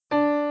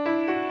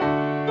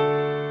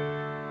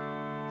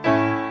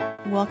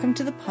Welcome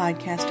to the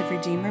podcast of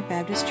Redeemer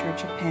Baptist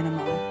Church of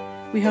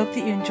Panama. We hope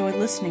that you enjoy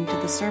listening to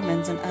the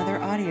sermons and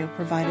other audio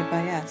provided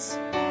by us.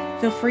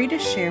 Feel free to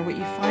share what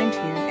you find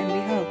here, and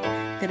we hope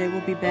that it will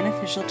be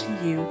beneficial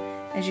to you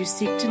as you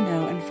seek to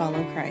know and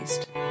follow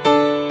Christ.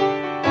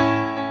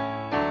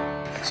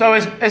 So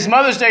it's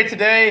Mother's Day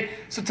today.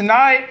 So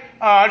tonight,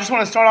 I just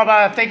want to start off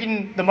by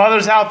thanking the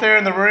mothers out there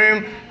in the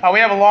room. We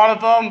have a lot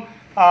of them.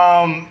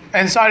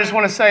 And so I just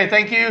want to say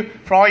thank you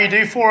for all you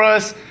do for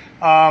us.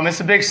 It's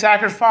a big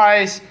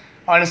sacrifice,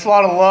 and it's a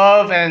lot of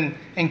love and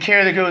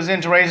care that goes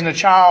into raising a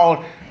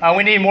child.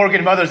 We need more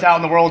good mothers out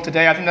in the world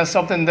today. I think that's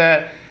something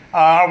that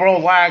our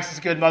world lacks, is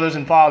good mothers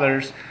and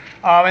fathers.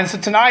 And so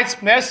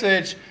tonight's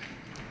message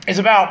is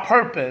about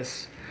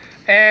purpose.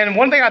 And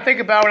one thing I think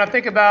about when I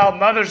think about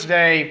Mother's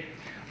Day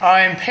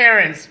and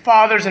parents,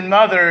 fathers and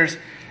mothers,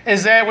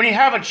 is that when you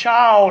have a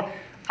child,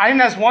 I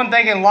think that's one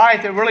thing in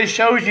life that really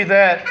shows you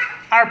that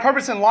our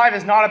purpose in life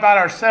is not about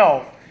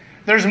ourselves.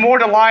 There's more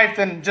to life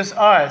than just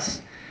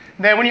us.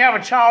 That when you have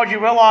a child,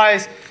 you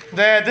realize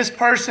that this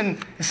person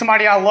is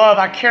somebody I love,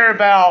 I care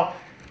about,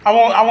 I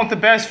want the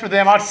best for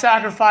them, I'd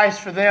sacrifice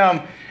for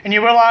them. And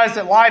you realize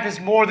that life is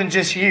more than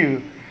just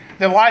you.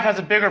 That life has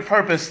a bigger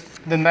purpose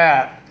than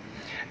that.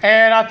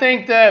 And I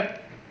think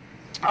that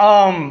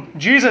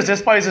Jesus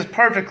displays this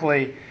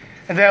perfectly.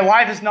 And that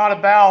life is not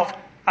about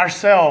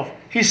ourselves.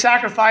 He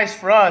sacrificed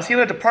for us. He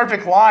lived a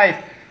perfect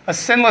life, a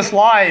sinless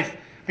life,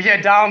 but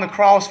yet died on the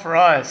cross for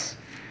us.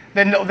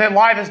 That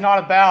life is not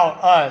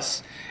about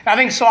us. And I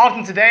think so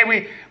often today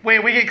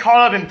we get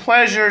caught up in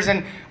pleasures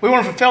and we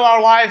want to fulfill our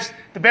lives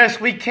the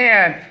best we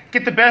can,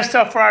 get the best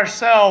stuff for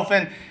ourselves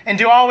and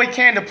do all we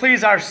can to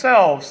please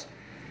ourselves.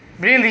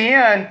 But in the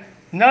end,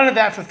 none of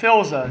that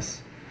fulfills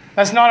us.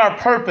 That's not our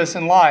purpose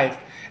in life.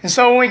 And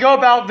so when we go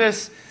about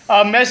this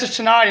message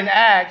tonight in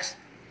Acts,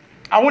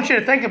 I want you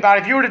to think about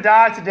if you were to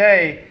die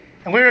today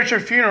and we were at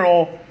your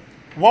funeral,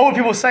 what would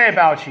people say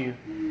about you?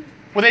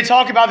 Would they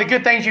talk about the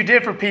good things you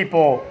did for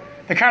people,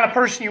 the kind of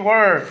person you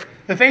were,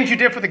 the things you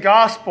did for the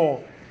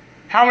gospel,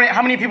 how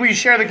many people you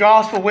share the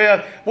gospel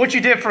with, what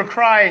you did for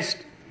Christ?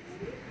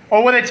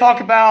 Or would they talk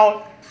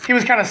about he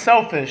was kind of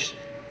selfish,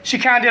 she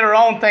kind of did her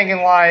own thing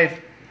in life,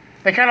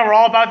 they kind of were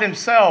all about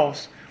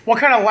themselves? What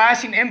kind of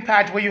lasting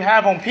impact will you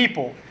have on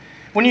people?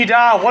 When you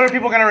die, what are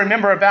people going to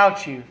remember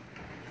about you?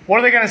 What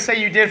are they going to say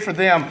you did for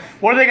them?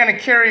 What are they going to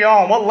carry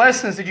on? What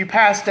lessons did you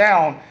pass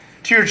down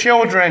to your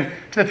children,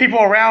 to the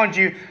people around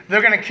you,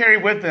 they're going to carry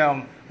with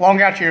them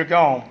long after you're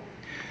gone?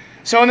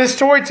 So in this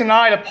story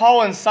tonight of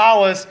Paul and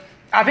Silas,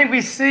 I think we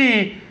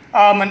see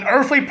an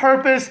earthly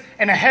purpose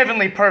and a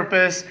heavenly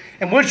purpose,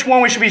 and which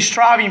one we should be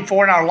striving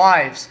for in our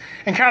lives,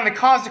 and kind of the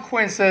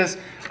consequences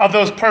of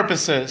those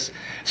purposes.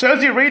 So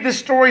as you read this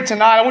story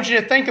tonight, I want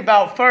you to think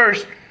about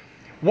first,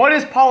 what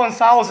is Paul and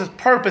Silas'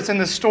 purpose in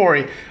this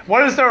story?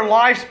 What is their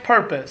life's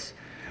purpose?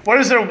 What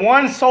is their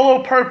one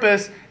solo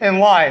purpose in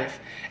life?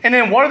 And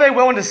then what are they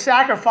willing to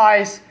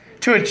sacrifice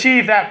to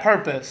achieve that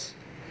purpose?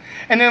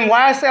 And then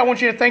lastly, I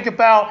want you to think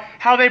about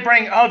how they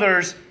bring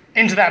others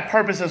into that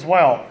purpose as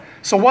well.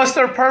 So what's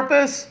their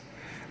purpose?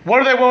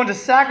 What are they willing to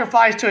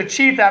sacrifice to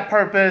achieve that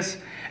purpose?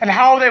 And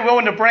how are they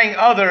willing to bring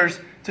others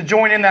to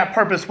join in that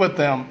purpose with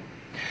them?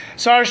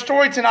 So our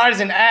story tonight is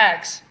in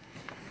Acts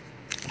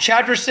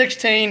chapter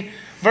 16,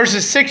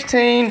 verses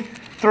 16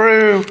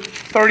 through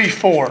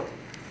 34.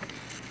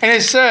 And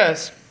it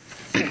says,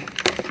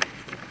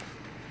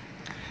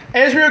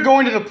 as we were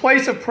going to the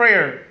place of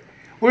prayer,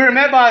 we were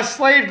met by a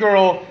slave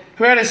girl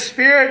who had a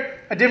spirit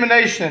of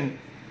divination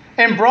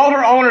and brought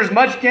her owners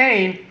much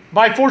gain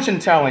by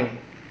fortune-telling.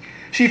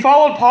 She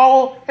followed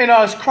Paul and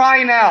us,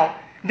 crying out,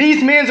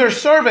 "These men are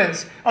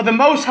servants of the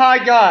Most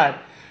High God,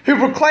 who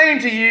proclaim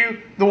to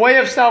you the way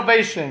of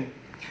salvation."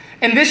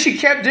 And this she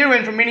kept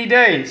doing for many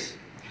days.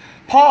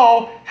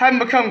 Paul, having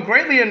become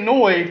greatly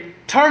annoyed,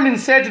 turned and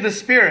said to the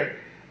spirit,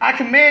 "I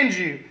command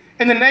you,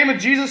 in the name of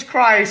Jesus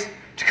Christ,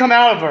 to come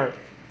out of her."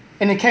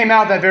 And it came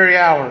out that very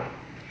hour.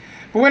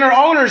 But when her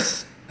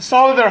owners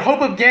saw that their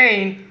hope of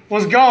gain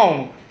was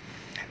gone,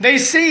 they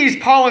seized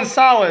Paul and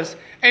Silas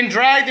and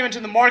dragged them into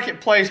the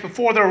marketplace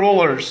before their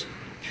rulers.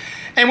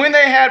 And when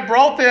they had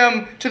brought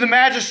them to the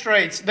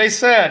magistrates, they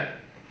said,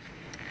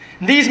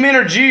 "These men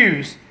are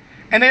Jews,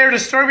 and they are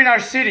disturbing our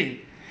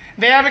city.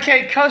 They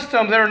advocate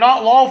customs that are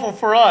not lawful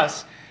for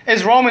us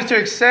as Romans to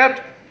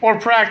accept or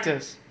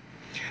practice."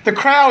 The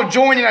crowd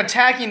joined in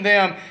attacking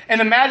them, and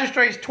the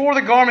magistrates tore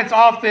the garments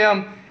off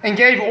them and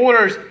gave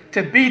orders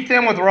to beat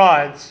them with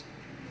rods.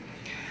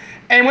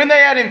 And when they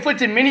had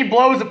inflicted many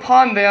blows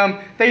upon them,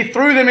 they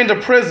threw them into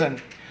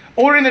prison,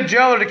 ordering the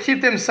jailer to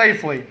keep them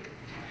safely.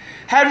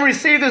 Having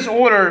received this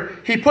order,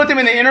 he put them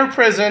in the inner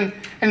prison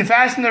and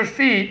fastened their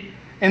feet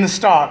in the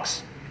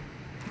stocks.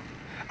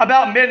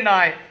 About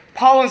midnight,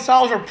 Paul and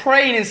Silas were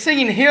praying and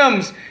singing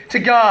hymns to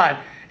God,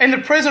 and the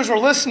prisoners were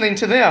listening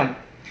to them.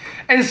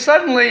 And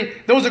suddenly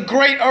there was a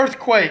great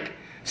earthquake,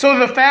 so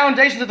that the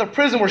foundations of the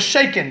prison were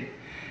shaken.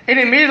 And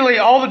immediately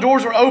all the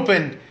doors were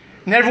opened,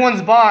 and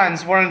everyone's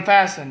bonds were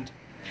unfastened.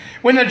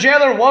 When the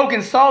jailer woke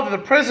and saw that the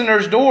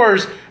prisoners'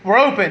 doors were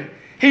open,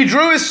 He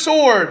drew his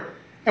sword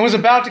and was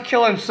about to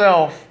kill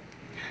himself,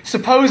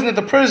 supposing that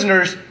the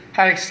prisoners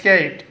had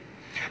escaped.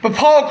 But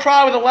Paul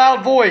cried with a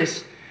loud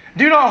voice,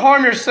 "Do not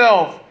harm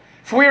yourself,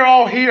 for we are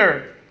all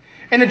here."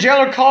 And the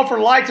jailer called for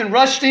lights and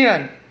rushed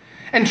in.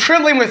 And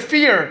trembling with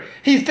fear,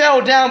 he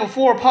fell down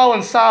before Paul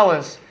and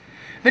Silas.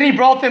 Then he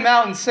brought them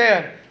out and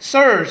said,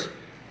 "Sirs,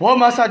 what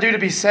must I do to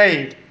be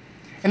saved?"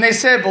 And they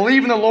said,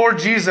 "Believe in the Lord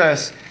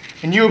Jesus,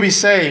 and you will be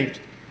saved,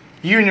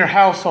 you and your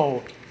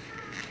household."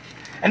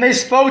 And they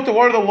spoke the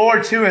word of the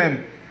Lord to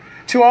him,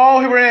 to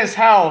all who were in his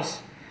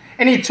house.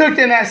 And he took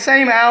them that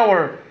same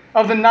hour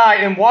of the night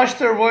and washed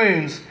their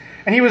wounds.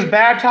 And he was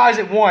baptized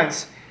at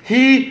once,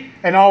 he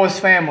and all his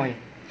family.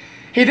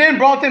 He then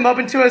brought them up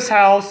into his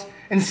house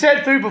and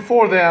set food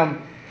before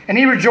them. And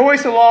he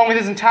rejoiced along with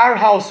his entire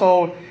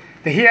household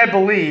that he had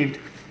believed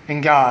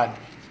in God.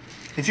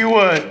 If you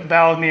would,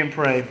 bow with me and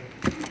pray.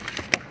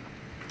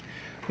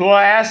 Lord,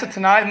 I ask that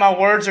tonight my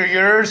words are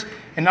yours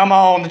and not my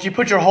own, that you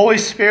put your Holy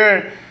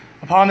Spirit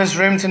upon this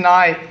room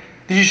tonight,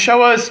 that you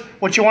show us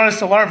what you want us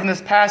to learn from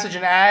this passage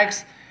in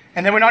Acts,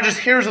 and that we're not just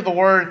hearers of the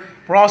word,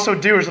 we're also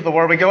doers of the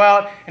word. We go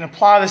out and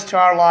apply this to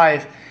our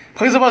life.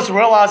 Please let us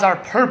realize our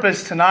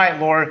purpose tonight,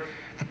 Lord,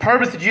 the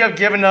purpose that you have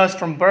given us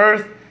from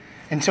birth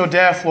until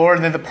death, Lord,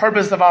 and then the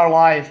purpose of our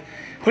life.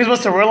 Please let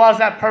us to realize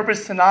that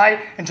purpose tonight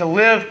and to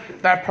live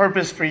that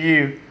purpose for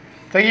you.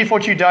 Thank you for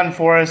what you've done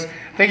for us.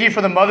 Thank you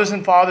for the mothers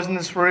and fathers in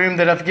this room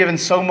that have given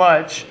so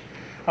much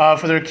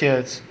for their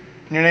kids.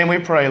 In your name we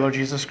pray, Lord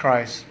Jesus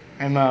Christ.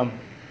 Amen.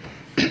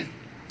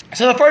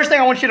 So the first thing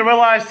I want you to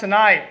realize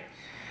tonight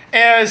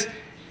is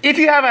if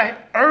you have an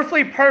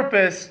earthly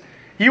purpose,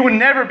 you will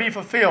never be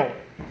fulfilled.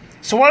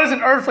 So what is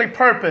an earthly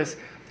purpose?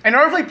 An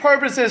earthly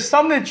purpose is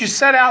something that you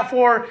set out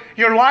for,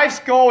 your life's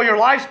goal, your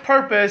life's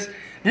purpose,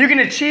 that you can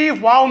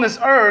achieve while on this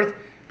earth.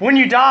 But when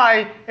you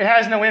die, it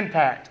has no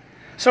impact.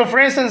 So for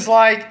instance,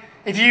 like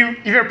if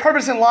your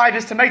purpose in life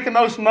is to make the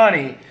most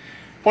money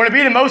or to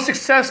be the most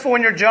successful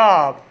in your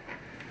job,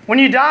 when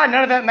you die,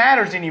 none of that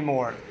matters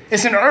anymore.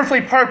 It's an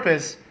earthly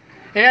purpose.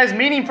 It has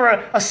meaning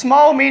for a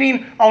small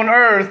meaning on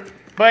earth,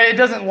 but it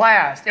doesn't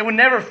last. It will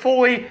never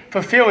fully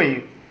fulfill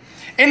you.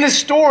 In this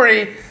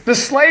story, the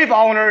slave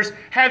owners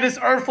have this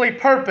earthly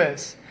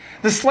purpose.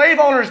 The slave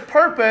owner's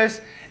purpose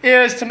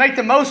is to make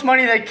the most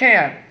money they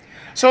can.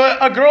 So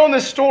a girl in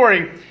this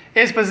story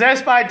is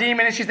possessed by a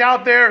demon, and she's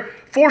out there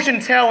fortune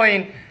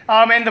telling,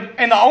 and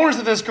the owners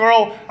of this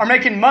girl are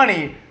making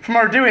money from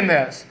her doing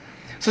this.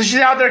 So she's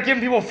out there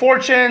giving people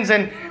fortunes,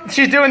 and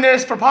she's doing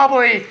this for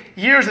probably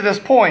years at this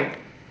point.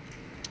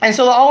 And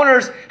so the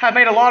owners have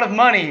made a lot of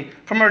money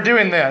from her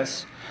doing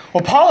this.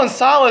 Well, Paul and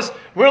Silas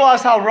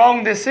realize how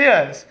wrong this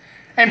is.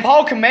 And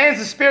Paul commands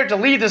the spirit to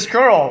leave this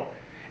girl,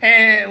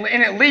 and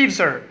it leaves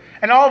her.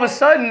 And all of a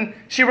sudden,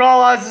 she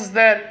realizes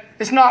that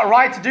it's not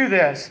right to do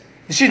this.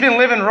 She's been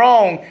living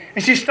wrong,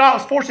 and she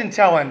stops fortune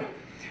telling.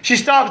 She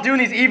stops doing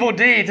these evil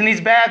deeds and these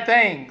bad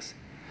things.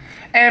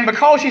 And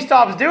because she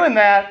stops doing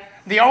that,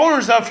 the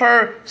owners of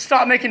her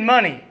stop making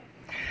money.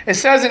 It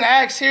says in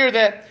Acts here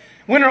that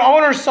when her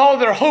owners saw that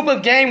their hope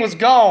of gain was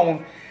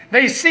gone,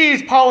 they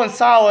seized Paul and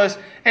Silas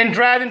and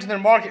dragged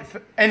them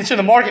into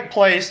the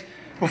marketplace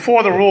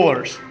before the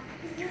rulers.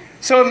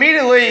 So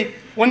immediately,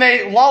 when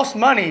they lost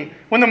money,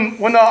 when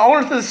the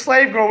owners of the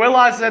slave girl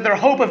realized that their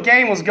hope of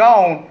gain was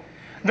gone,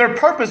 their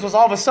purpose was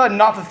all of a sudden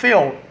not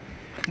fulfilled.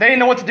 They didn't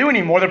know what to do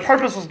anymore. Their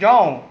purpose was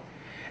gone.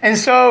 And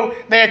so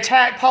they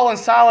attacked Paul and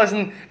Silas,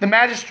 and the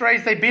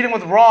magistrates, they beat them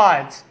with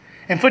rods,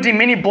 inflicting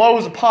many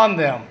blows upon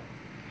them.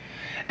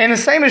 And the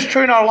same is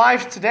true in our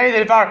lives today,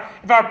 that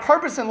if our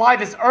purpose in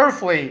life is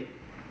earthly,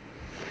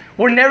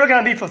 we're never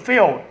going to be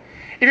fulfilled.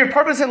 If your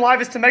purpose in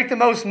life is to make the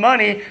most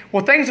money,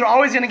 well, things are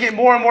always going to get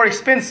more and more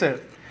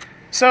expensive.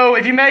 So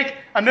if you make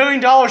 $1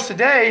 million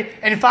today,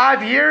 in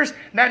 5 years,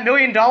 that $1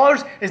 million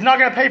is not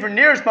going to pay for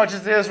near as much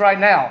as it is right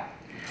now.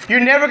 You're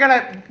never going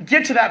to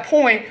get to that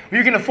point where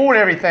you can afford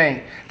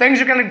everything.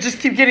 Things are going to just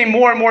keep getting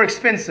more and more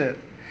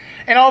expensive.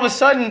 And all of a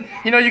sudden,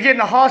 you get in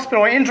the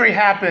hospital, an injury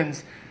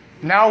happens.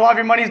 Now a lot of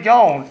your money's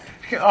gone.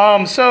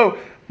 So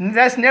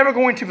that's never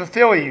going to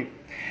fulfill you.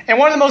 And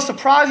one of the most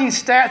surprising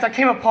stats I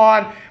came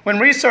upon when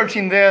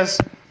researching this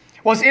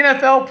was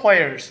NFL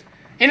players.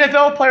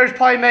 NFL players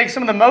probably make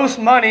some of the most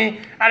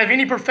money out of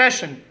any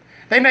profession.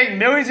 They make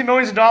millions and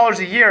millions of dollars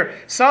a year,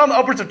 some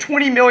upwards of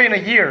 $20 million a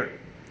year.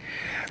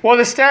 Well,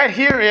 the stat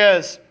here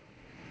is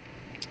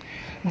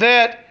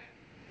that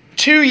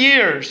 2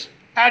 years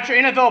after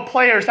NFL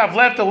players have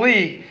left the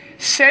league,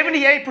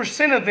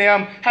 78% of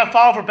them have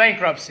filed for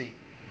bankruptcy.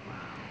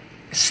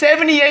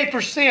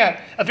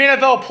 78% of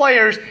NFL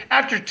players,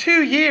 after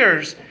 2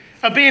 years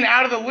of being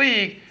out of the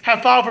league,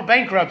 have filed for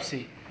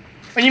bankruptcy.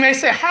 And you may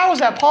say, how is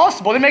that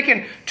possible? They're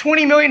making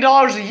 $20 million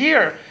a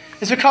year.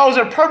 It's because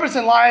their purpose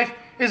in life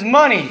is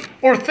money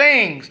or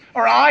things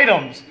or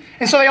items.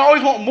 And so they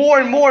always want more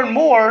and more and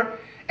more.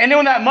 And then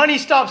when that money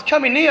stops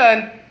coming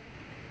in,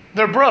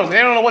 they're broke.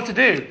 They don't know what to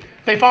do.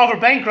 They file for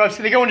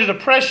bankruptcy. They go into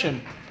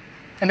depression.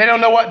 And they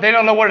don't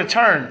know where to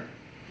turn.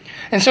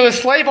 And so the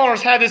slave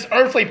owners have this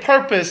earthly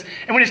purpose,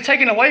 and when it's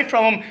taken away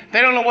from them,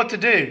 they don't know what to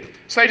do.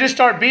 So they just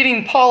start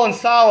beating Paul and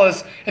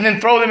Silas and then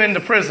throw them into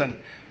prison.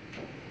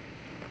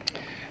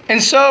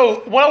 And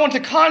so what I want to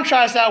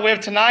contrast that with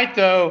tonight,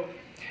 though,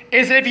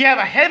 is that if you have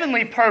a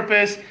heavenly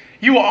purpose,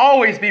 you will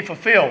always be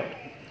fulfilled.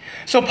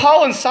 So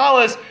Paul and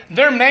Silas,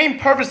 their main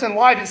purpose in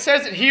life, it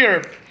says it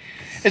here,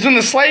 is when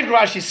the slave girl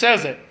actually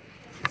says it.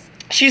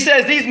 She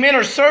says, these men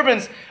are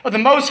servants of the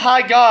Most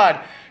High God,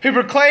 who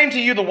proclaim to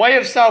you the way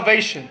of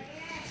salvation.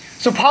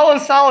 So Paul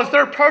and Silas,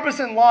 their purpose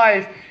in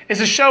life is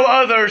to show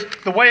others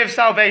the way of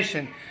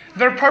salvation.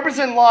 Their purpose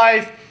in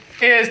life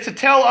is to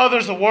tell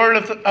others the word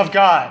of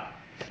God,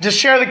 to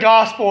share the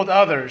gospel with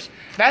others.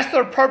 That's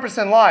their purpose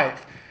in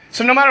life.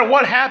 So no matter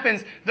what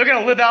happens, they're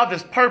going to live out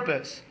this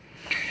purpose.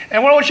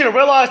 And what I want you to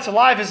realize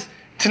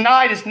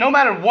tonight is no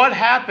matter what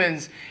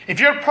happens, if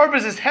your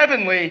purpose is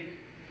heavenly,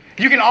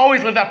 you can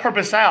always live that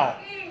purpose out.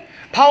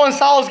 Paul and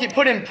Silas get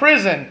put in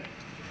prison.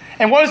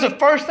 And what is the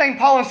first thing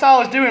Paul and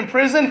Silas do in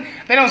prison?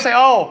 They don't say,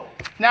 oh,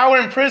 now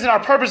we're in prison, our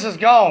purpose is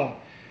gone.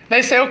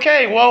 They say,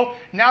 okay, well,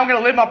 now I'm going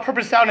to live my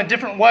purpose out in a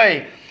different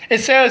way. It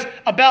says,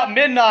 about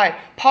midnight,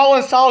 Paul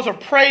and Silas were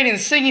praying and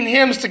singing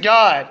hymns to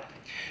God,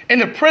 and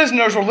the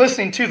prisoners were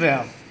listening to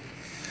them.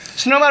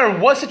 So no matter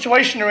what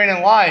situation you're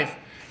in life,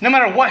 no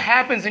matter what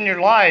happens in your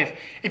life,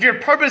 if your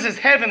purpose is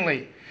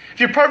heavenly, if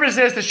your purpose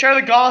is to share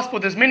the gospel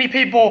with as many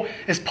people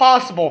as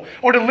possible,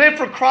 or to live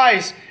for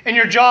Christ in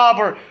your job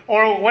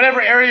or whatever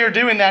area you're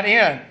doing that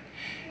in,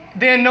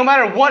 then no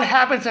matter what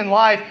happens in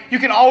life, you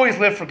can always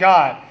live for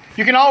God.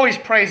 You can always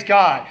praise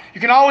God.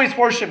 You can always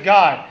worship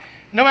God.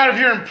 No matter if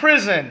you're in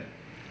prison,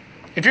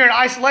 if you're in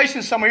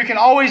isolation somewhere, you can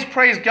always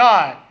praise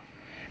God.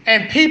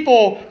 And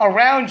people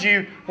around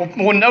you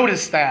will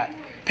notice that.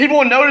 People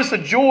will notice the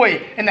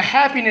joy and the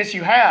happiness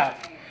you have.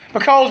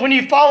 Because when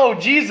you follow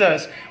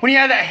Jesus, when you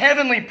have that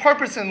heavenly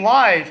purpose in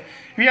life,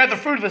 you have the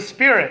fruit of the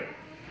Spirit.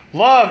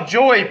 Love,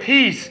 joy,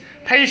 peace,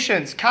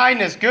 patience,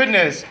 kindness,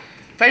 goodness,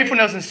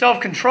 faithfulness, and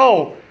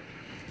self-control.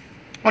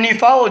 When you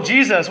follow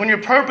Jesus, when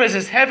your purpose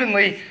is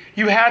heavenly,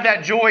 you have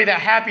that joy, that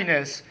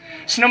happiness.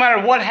 So no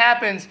matter what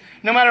happens,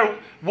 no matter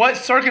what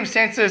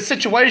circumstances,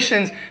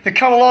 situations that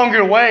come along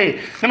your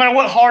way, no matter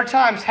what hard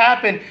times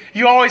happen,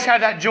 you always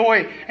have that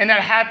joy and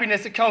that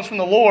happiness that comes from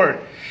the Lord.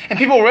 And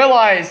people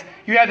realize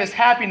you have this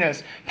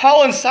happiness.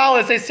 Paul and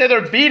Silas, they say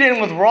they're beaten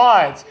with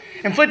rods,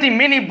 inflicting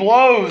many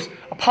blows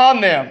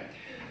upon them.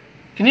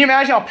 Can you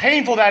imagine how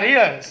painful that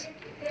is?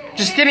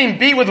 Just getting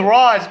beat with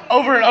rods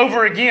over and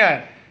over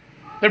again.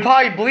 They're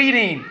probably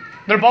bleeding.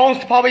 Their bones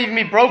could probably even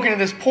be broken at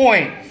this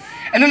point.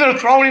 And then they're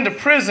thrown into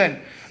prison.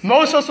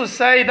 Most of us would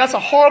say that's a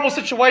horrible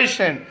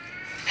situation.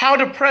 How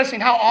depressing,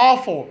 how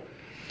awful.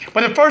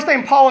 But the first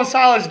thing Paul and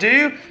Silas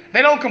do,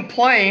 they don't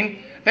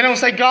complain. They don't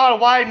say,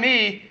 God, why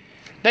me?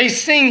 They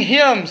sing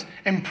hymns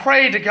and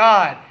pray to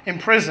God in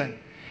prison.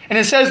 And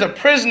it says the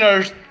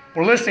prisoners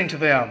were listening to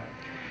them.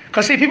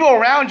 Because see, people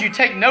around you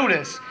take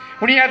notice.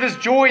 When you have this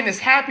joy and this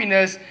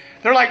happiness,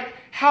 they're like,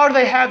 how do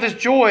they have this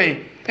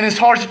joy in this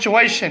hard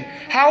situation?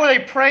 How are they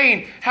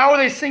praying? How are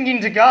they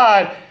singing to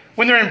God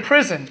when they're in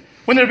prison,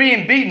 when they're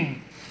being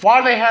beaten?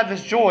 Why do they have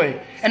this joy?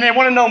 And they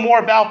want to know more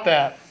about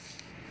that.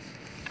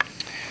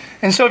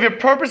 And so if your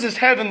purpose is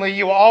heavenly,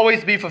 you will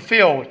always be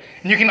fulfilled.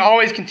 And you can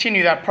always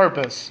continue that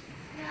purpose.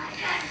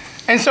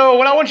 And so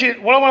what I want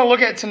to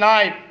look at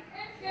tonight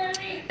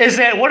is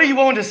that what are you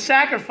willing to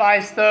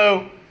sacrifice,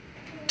 though,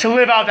 to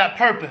live out that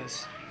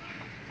purpose?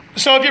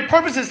 So if your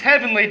purpose is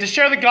heavenly, to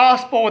share the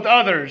gospel with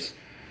others,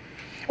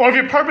 or if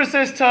your purpose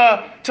is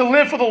to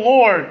live for the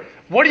Lord,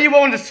 what are you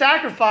willing to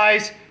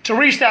sacrifice to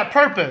reach that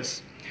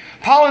purpose?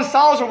 Paul and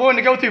Silas are willing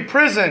to go through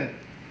prison.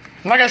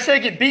 And like I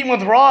said, get beaten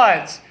with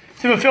rods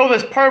to fulfill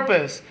this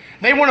purpose.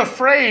 They weren't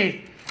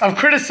afraid of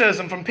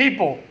criticism from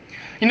people.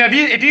 You know,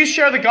 if you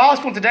share the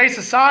gospel in today's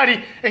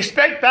society,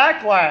 expect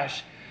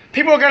backlash.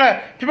 People are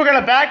gonna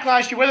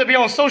backlash you, whether it be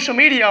on social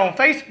media, on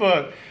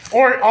Facebook,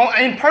 or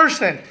in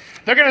person.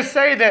 They're going to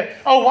say that,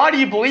 oh, why do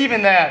you believe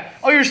in that?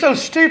 Oh, you're so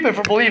stupid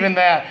for believing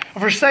that,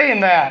 or for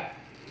saying that.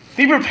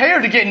 Be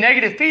prepared to get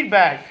negative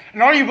feedback.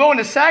 And are you willing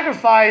to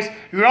sacrifice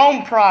your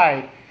own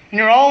pride and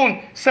your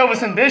own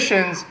selfish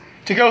ambitions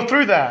to go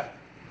through that?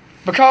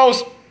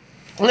 Because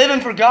living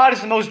for God is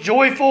the most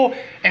joyful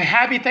and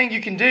happy thing you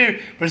can do,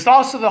 but it's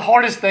also the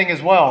hardest thing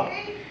as well.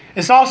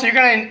 It's also, you're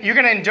going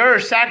to endure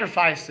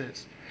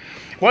sacrifices.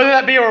 Whether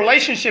that be a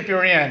relationship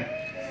you're in,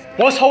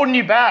 what's holding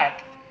you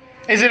back?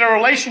 Is it a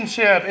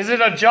relationship? Is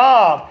it a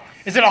job?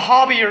 Is it a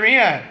hobby you're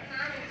in?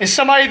 Is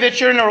somebody that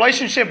you're in a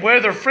relationship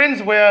with or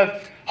friends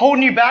with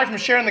holding you back from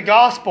sharing the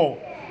gospel?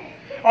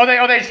 Are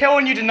they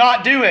telling you to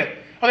not do it?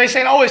 Are they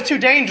saying, oh, it's too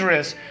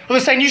dangerous? Or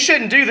they're saying you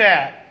shouldn't do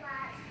that?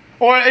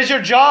 Or is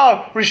your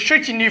job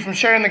restricting you from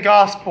sharing the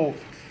gospel?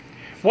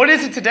 What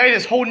is it today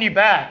that's holding you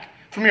back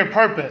from your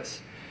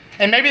purpose?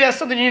 And maybe that's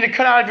something you need to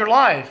cut out of your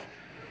life.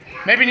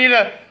 Maybe you need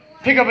to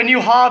pick up a new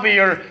hobby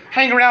or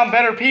hang around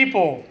better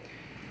people.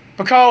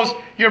 Because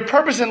your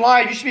purpose in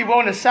life, you should be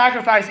willing to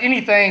sacrifice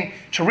anything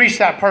to reach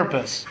that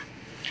purpose.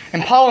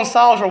 And Paul and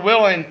Silas were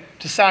willing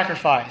to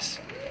sacrifice.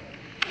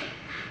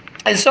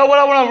 And so what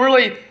I want to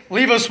really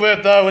leave us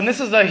with, though, and this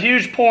is a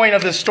huge point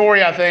of this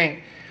story, I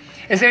think,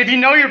 is that if you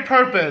know your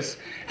purpose,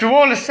 if you're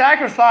willing to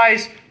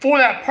sacrifice for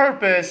that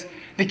purpose,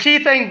 the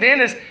key thing then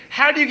is,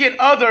 how do you get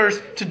others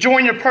to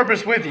join your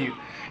purpose with you?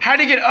 How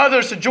do you get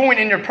others to join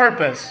in your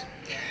purpose?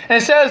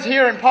 And it says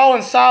here in Paul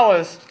and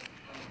Silas,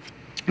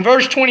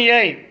 verse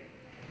 28,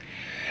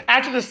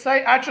 after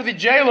the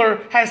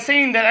jailer has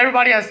seen that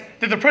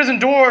the prison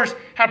doors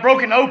have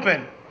broken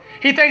open,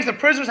 he thinks the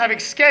prisoners have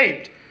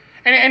escaped.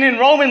 And in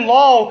Roman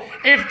law,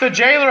 if the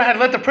jailer had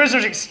let the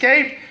prisoners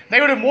escape,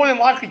 they would have more than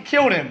likely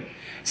killed him.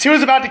 So he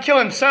was about to kill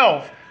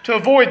himself to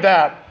avoid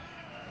that.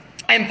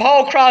 And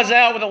Paul cries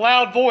out with a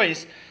loud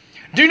voice,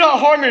 "Do not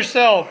harm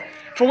yourself,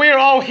 for we are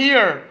all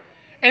here."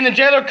 And the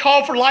jailer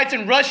called for lights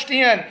and rushed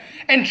in,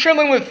 and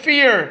trembling with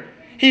fear,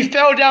 he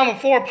fell down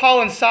before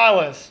Paul and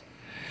Silas.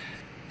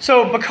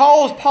 So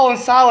because Paul and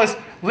Silas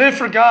lived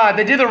for God,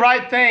 they did the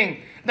right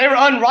thing. They were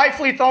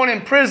unrightfully thrown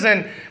in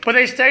prison, but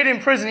they stayed in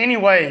prison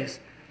anyways.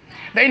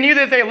 They knew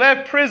that if they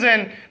left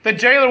prison, the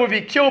jailer would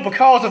be killed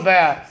because of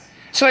that.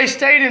 So they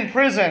stayed in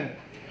prison.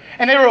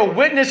 And they were a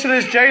witness to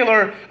this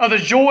jailer of the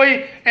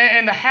joy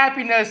and the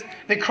happiness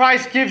that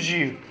Christ gives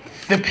you.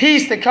 The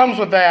peace that comes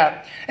with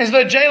that. And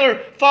so the jailer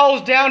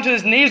falls down to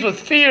his knees with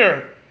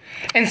fear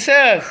and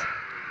says,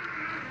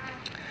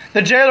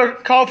 the jailer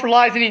called for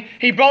lights, and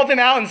he brought them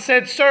out and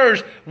said,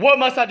 "Sirs, what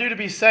must I do to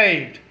be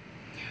saved?"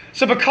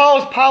 So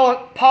because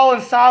Paul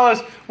and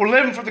Silas were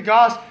living for the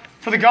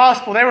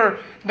gospel,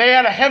 they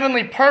had a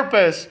heavenly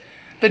purpose.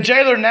 The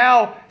jailer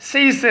now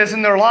sees this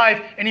in their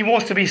life, and he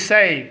wants to be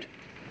saved.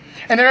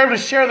 And they're able to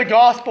share the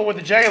gospel with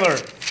the jailer.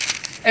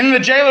 And then the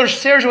jailer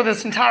shares with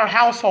his entire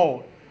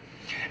household.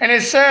 And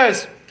it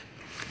says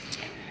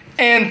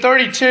in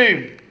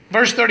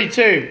verse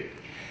 32,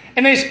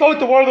 "And they spoke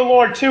the word of the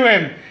Lord to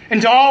him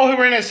and to all who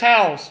were in his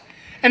house.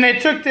 And they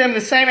took them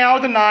the same hour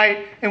of the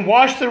night and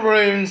washed their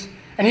wounds,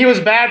 and he was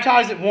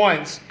baptized at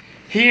once,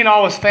 he and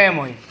all his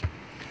family."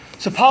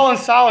 So Paul and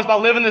Silas, by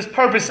living this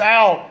purpose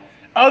out,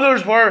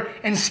 others were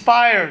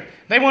inspired.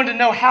 They wanted to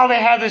know how they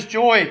have this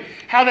joy,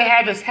 how they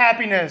have this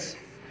happiness.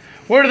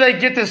 Where do they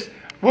get this?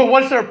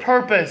 What's their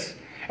purpose?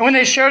 And when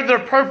they shared their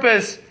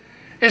purpose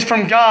is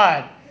from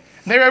God,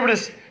 they were able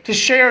to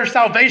share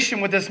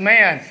salvation with this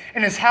man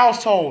and his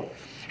household.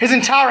 His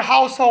entire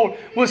household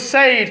was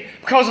saved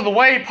because of the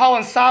way Paul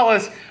and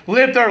Silas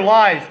lived their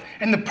life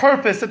and the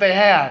purpose that they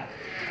had.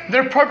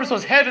 Their purpose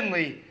was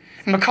heavenly.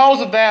 And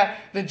because of that,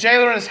 the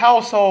jailer and his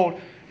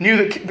household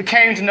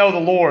came to know the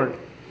Lord.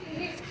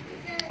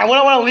 And what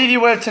I want to leave you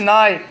with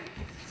tonight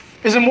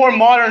is a more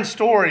modern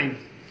story.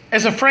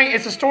 It's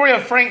a story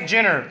of Frank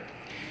Jenner.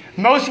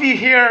 Most of you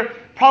here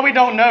probably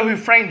don't know who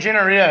Frank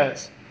Jenner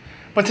is.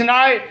 But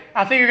tonight,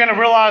 I think you're going to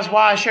realize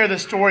why I share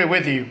this story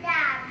with you.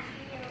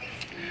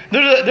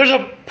 There's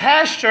a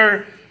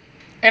pastor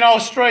in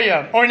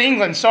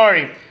England,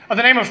 of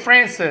the name of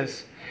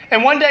Francis.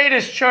 And one day at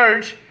his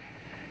church,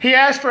 he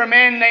asked for a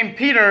man named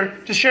Peter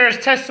to share his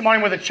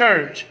testimony with the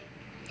church.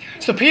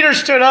 So Peter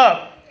stood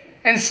up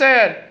and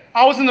said,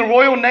 "I was in the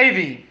Royal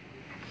Navy.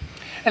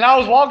 And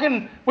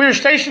we were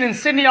stationed in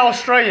Sydney,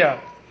 Australia.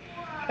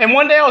 And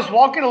one day I was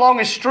walking along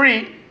a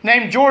street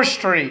named George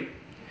Street.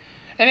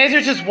 And as he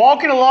was just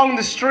walking along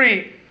the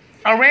street,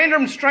 a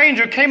random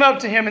stranger came up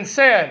to him and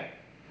said,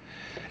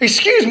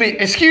 excuse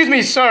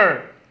me,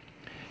 sir.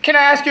 Can I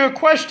ask you a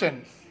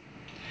question?"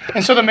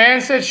 And so the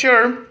man said,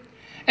 "Sure."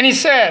 And he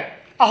said,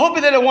 "I hope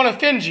that it won't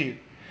offend you.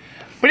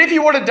 But if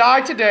you were to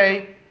die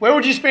today, where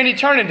would you spend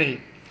eternity?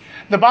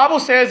 The Bible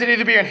says it'd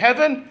either be in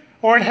heaven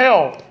or in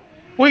hell.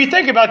 Will you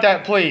think about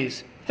that,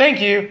 please?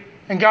 Thank you,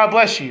 and God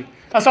bless you."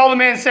 That's all the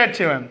man said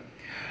to him.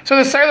 So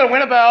the sailor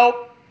went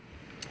about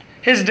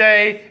his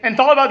day and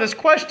thought about this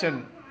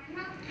question.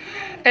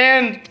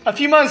 And a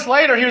few months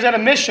later, he was at a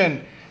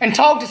mission and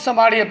talked to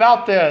somebody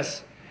about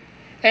this.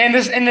 And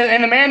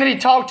the man that he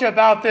talked to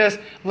about this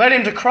led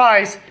him to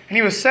Christ, and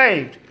he was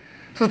saved.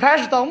 So the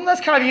pastor thought, well,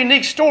 that's kind of a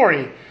unique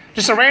story.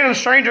 Just a random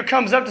stranger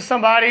comes up to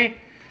somebody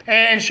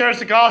and shares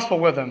the gospel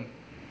with them.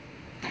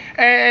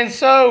 And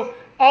so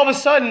all of a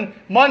sudden,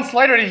 months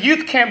later, at a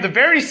youth camp, the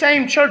very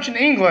same church in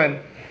England,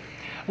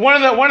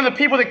 one of the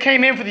people that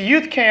came in for the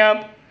youth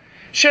camp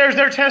shares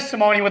their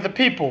testimony with the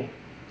people.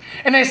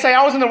 And they say,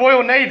 "I was in the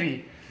Royal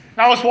Navy,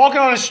 and I was walking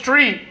on a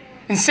street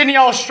in Sydney,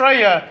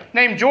 Australia,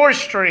 named George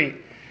Street,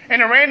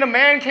 and a random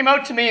man came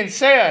up to me and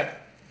said,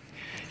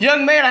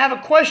 'Young man, I have a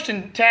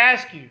question to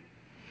ask you.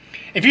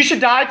 If you should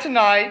die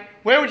tonight,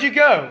 where would you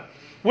go?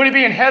 Would it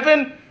be in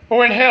heaven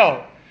or in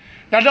hell?'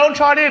 Now don't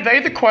try to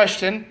evade the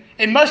question.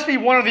 It must be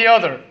one or the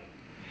other."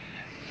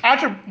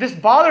 After this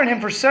bothering him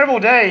for several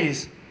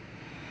days,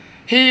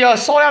 he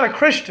sought out a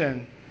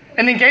Christian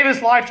and then gave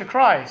his life to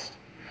Christ.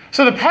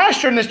 So the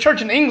pastor in this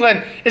church in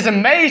England is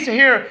amazed to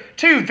hear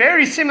two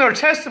very similar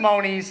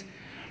testimonies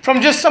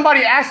from just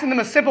somebody asking them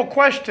a simple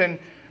question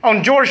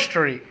on George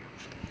Street.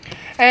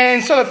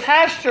 And so the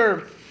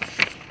pastor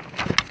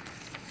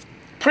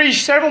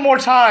preached several more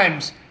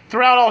times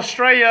throughout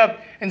Australia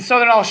and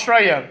Southern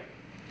Australia.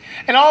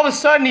 And all of a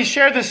sudden he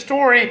shared this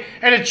story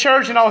at a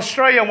church in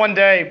Australia one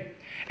day.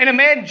 And a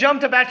man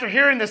jumped up after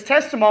hearing this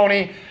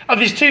testimony of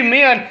these two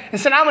men and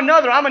said, I'm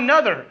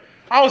another.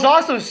 I was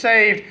also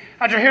saved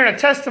after hearing a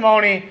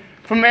testimony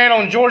from a man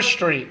on George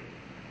Street.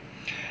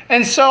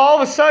 And so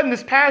all of a sudden,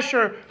 this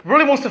pastor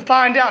really wants to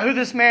find out who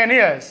this man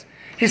is.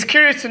 He's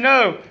curious to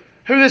know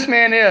who this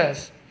man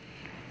is.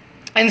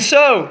 And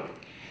so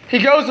he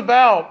goes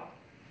about,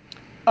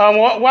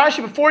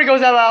 before he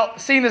goes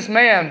about seeing this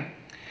man,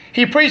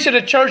 he preached at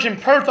a church in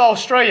Perth,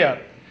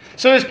 Australia.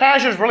 So this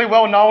pastor is really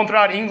well known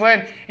throughout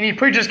England, and he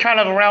preaches kind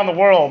of around the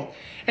world.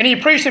 And he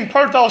preached in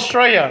Perth,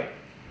 Australia.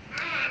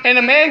 And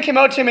a man came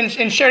up to him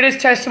and shared his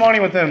testimony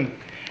with him.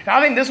 And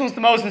I think this was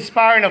the most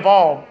inspiring of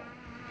all.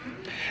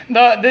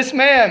 This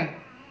man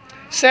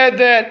said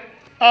that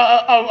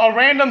a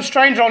random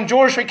stranger on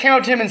George Street came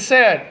up to him and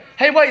said,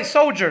 hey, wait,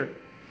 soldier,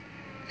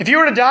 if you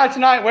were to die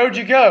tonight, where would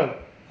you go?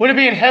 Would it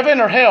be in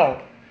heaven or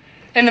hell?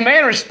 And the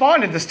man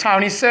responded this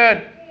time. He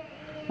said,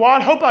 well,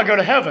 I'd hope I go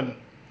to heaven.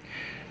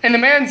 And the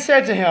man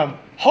said to him,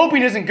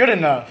 hoping isn't good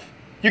enough.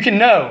 You can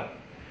know.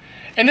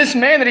 And this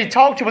man that he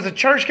talked to was a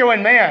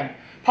church-going man,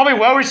 probably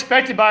well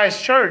respected by his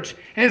church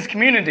and his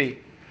community.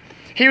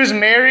 He was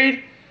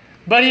married,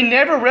 but he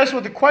never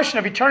wrestled with the question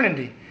of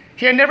eternity.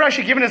 He had never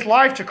actually given his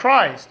life to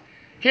Christ.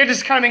 He had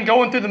just kind of been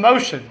going through the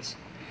motions.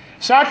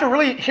 So after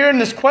really hearing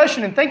this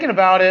question and thinking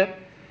about it,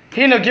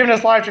 he ended up giving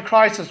his life to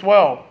Christ as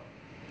well.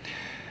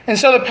 And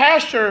so the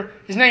pastor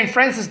is named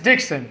Francis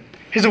Dixon.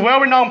 He's a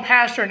well-renowned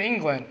pastor in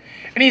England.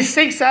 And he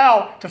seeks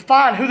out to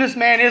find who this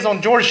man is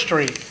on George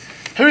Street.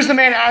 Who's the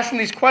man asking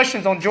these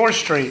questions on George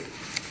Street?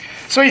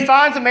 So he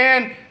finds a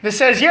man that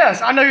says,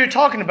 yes, I know who you're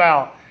talking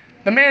about.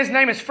 The man's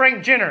name is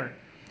Frank Jenner.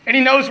 And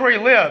he knows where he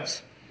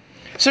lives.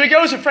 So he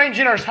goes to Frank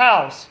Jenner's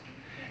house.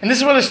 And this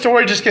is where the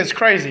story just gets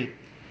crazy.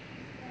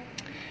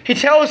 He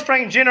tells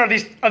Frank Jenner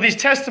of these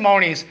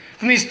testimonies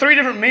from these three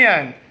different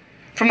men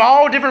from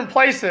all different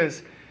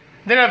places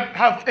that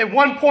have at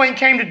one point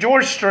came to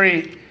George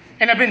Street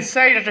and have been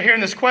saved after hearing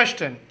this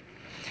question.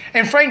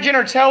 And Frank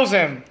Jenner tells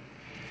him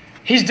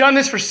he's done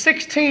this for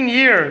 16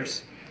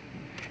 years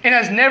and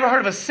has never heard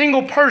of a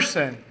single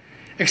person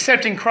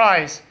accepting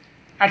Christ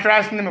after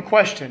asking them a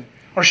question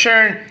or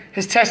sharing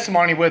his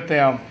testimony with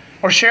them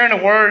or sharing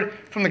a word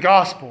from the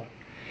gospel.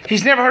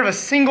 He's never heard of a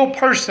single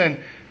person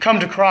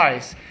come to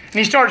Christ. And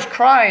he starts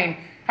crying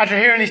after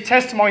hearing these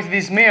testimonies of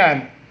these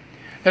men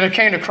that have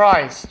came to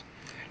Christ.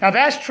 Now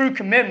that's true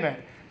commitment.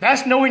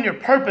 That's knowing your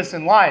purpose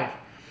in life.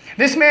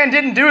 This man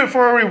didn't do it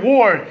for a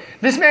reward.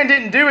 This man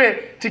didn't do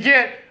it to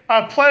get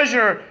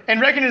pleasure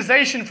and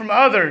recognition from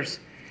others.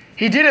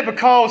 He did it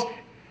because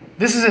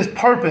this is his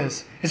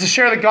purpose, is to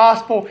share the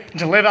gospel and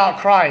to live out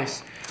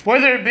Christ.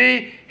 Whether it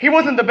be, he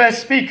wasn't the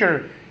best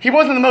speaker. He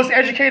wasn't the most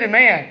educated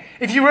man.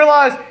 If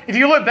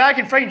you look back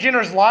in Frank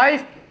Jenner's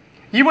life,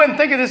 you wouldn't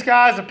think of this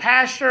guy as a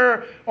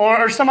pastor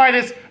or somebody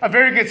that's a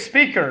very good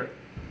speaker.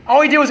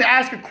 All he did was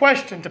ask a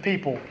question to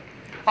people.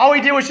 All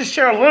he did was just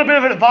share a little bit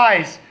of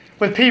advice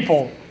with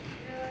people.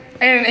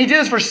 And he did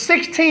this for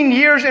 16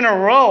 years in a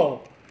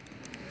row.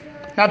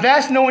 Now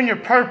that's knowing your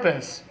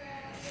purpose.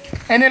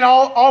 And then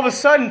all of a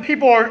sudden,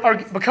 people are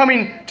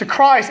becoming to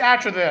Christ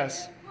after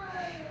this.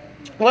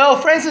 Well,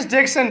 Francis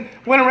Dixon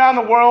went around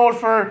the world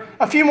for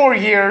a few more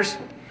years.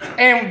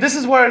 And this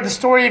is where the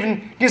story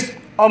even gets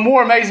a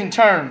more amazing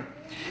turn.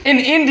 In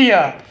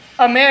India,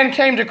 a man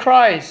came to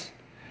Christ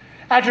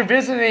after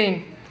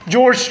visiting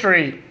George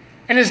Street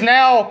and is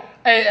now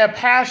a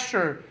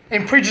pastor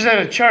and preaches at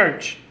a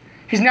church.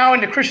 He's now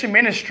into Christian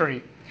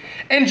ministry.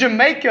 In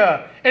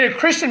Jamaica, at a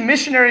Christian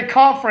missionary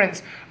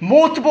conference,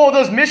 multiple of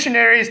those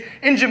missionaries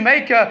in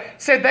Jamaica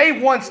said they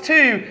once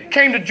too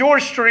came to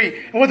George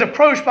Street and was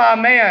approached by a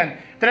man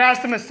that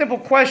asked them a simple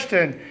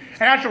question.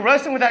 And after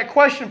wrestling with that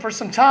question for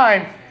some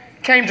time,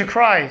 came to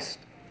Christ.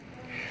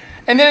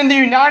 And then in the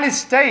United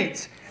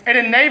States, at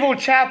a naval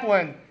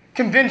chaplain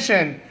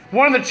convention,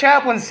 one of the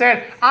chaplains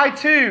said, I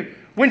too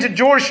went to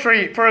George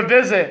Street for a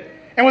visit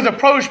and was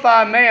approached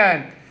by a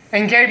man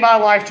and gave my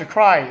life to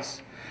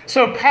Christ.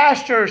 So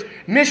pastors,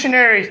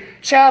 missionaries,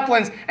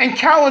 chaplains, and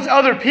countless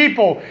other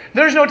people,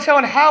 there's no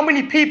telling how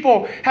many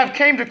people have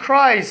came to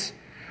Christ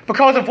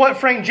because of what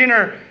Frank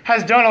Jenner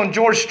has done on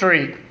George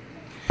Street.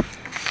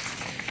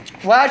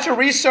 Well, after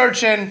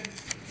researching,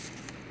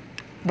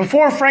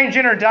 before Frank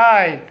Jenner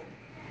died,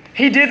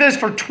 he did this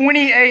for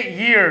 28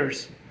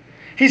 years.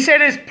 He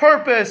said his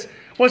purpose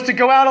was to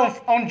go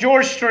out on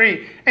George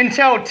Street and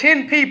tell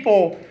 10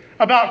 people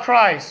about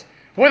Christ.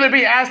 Whether it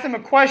be ask them a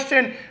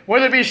question,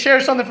 whether it be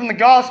share something from the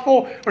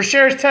gospel, or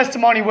share his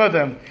testimony with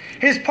them.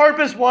 His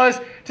purpose was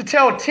to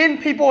tell 10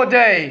 people a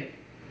day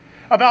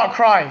about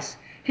Christ.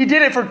 He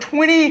did it for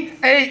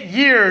 28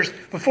 years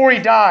before he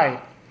died.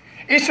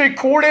 It's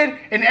recorded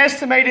and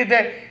estimated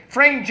that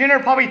Frank Jenner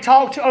probably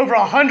talked to over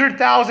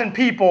 100,000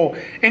 people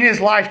in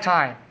his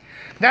lifetime.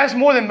 That's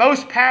more than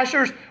most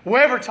pastors will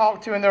ever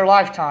talk to in their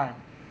lifetime.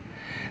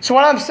 So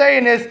what I'm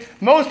saying is,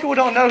 most people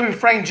don't know who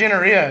Frank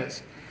Jenner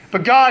is,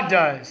 but God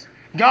does.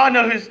 God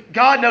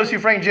knows who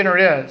Frank Jenner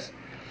is.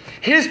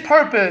 His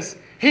purpose,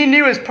 he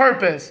knew his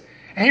purpose,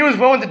 and he was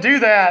willing to do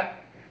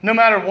that no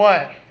matter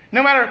what.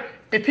 No matter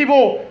if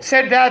people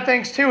said bad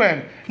things to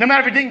him, no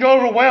matter if it didn't go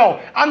over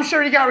well. I'm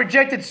sure he got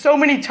rejected so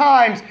many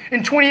times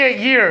in 28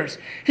 years.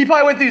 He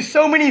probably went through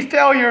so many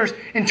failures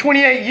in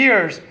 28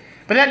 years,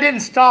 but that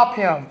didn't stop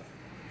him.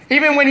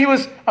 Even when he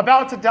was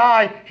about to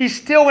die, he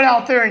still went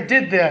out there and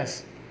did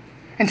this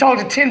and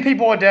talked to 10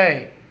 people a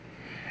day.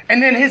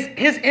 And then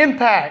his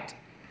impact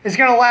is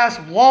going to last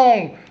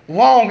long,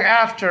 long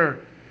after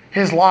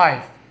his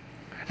life.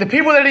 The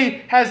people that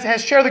he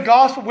has shared the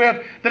gospel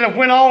with that have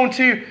went on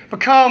to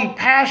become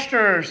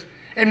pastors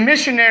and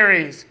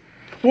missionaries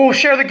will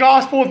share the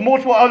gospel with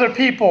multiple other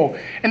people.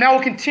 And that will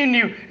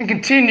continue and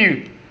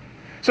continue.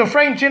 So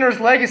Frank Jenner's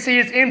legacy,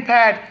 his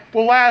impact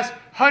will last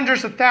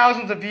hundreds of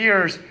thousands of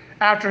years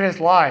after his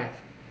life.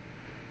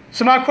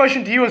 So my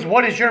question to you is,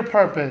 what is your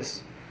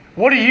purpose?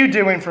 What are you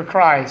doing for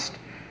Christ?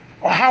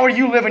 Or how are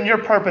you living your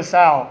purpose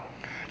out?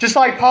 Just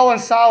like Paul and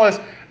Silas,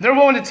 they're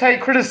willing to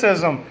take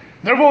criticism.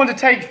 They're willing to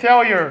take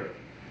failure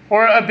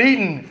or a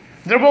beating.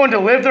 They're willing to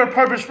live their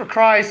purpose for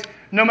Christ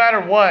no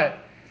matter what.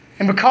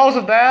 And because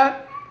of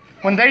that,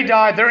 when they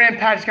die, their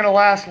impact is going to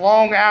last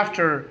long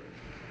after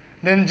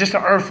than just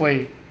an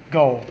earthly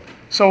goal.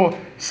 So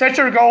set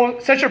your goal,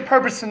 set your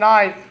purpose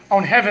tonight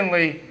on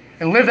heavenly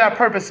and live that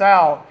purpose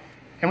out.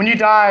 And when you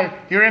die,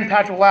 your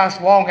impact will last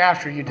long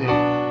after you do.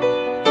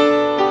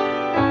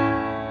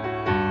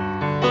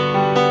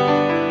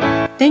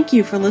 Thank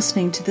you for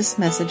listening to this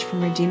message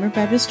from Redeemer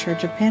Baptist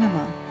Church of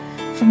Panama.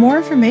 For more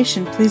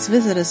information, please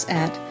visit us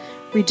at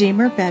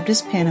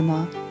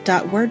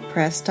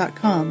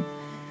redeemerbaptistpanama.wordpress.com,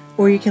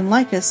 or you can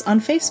like us on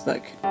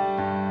Facebook.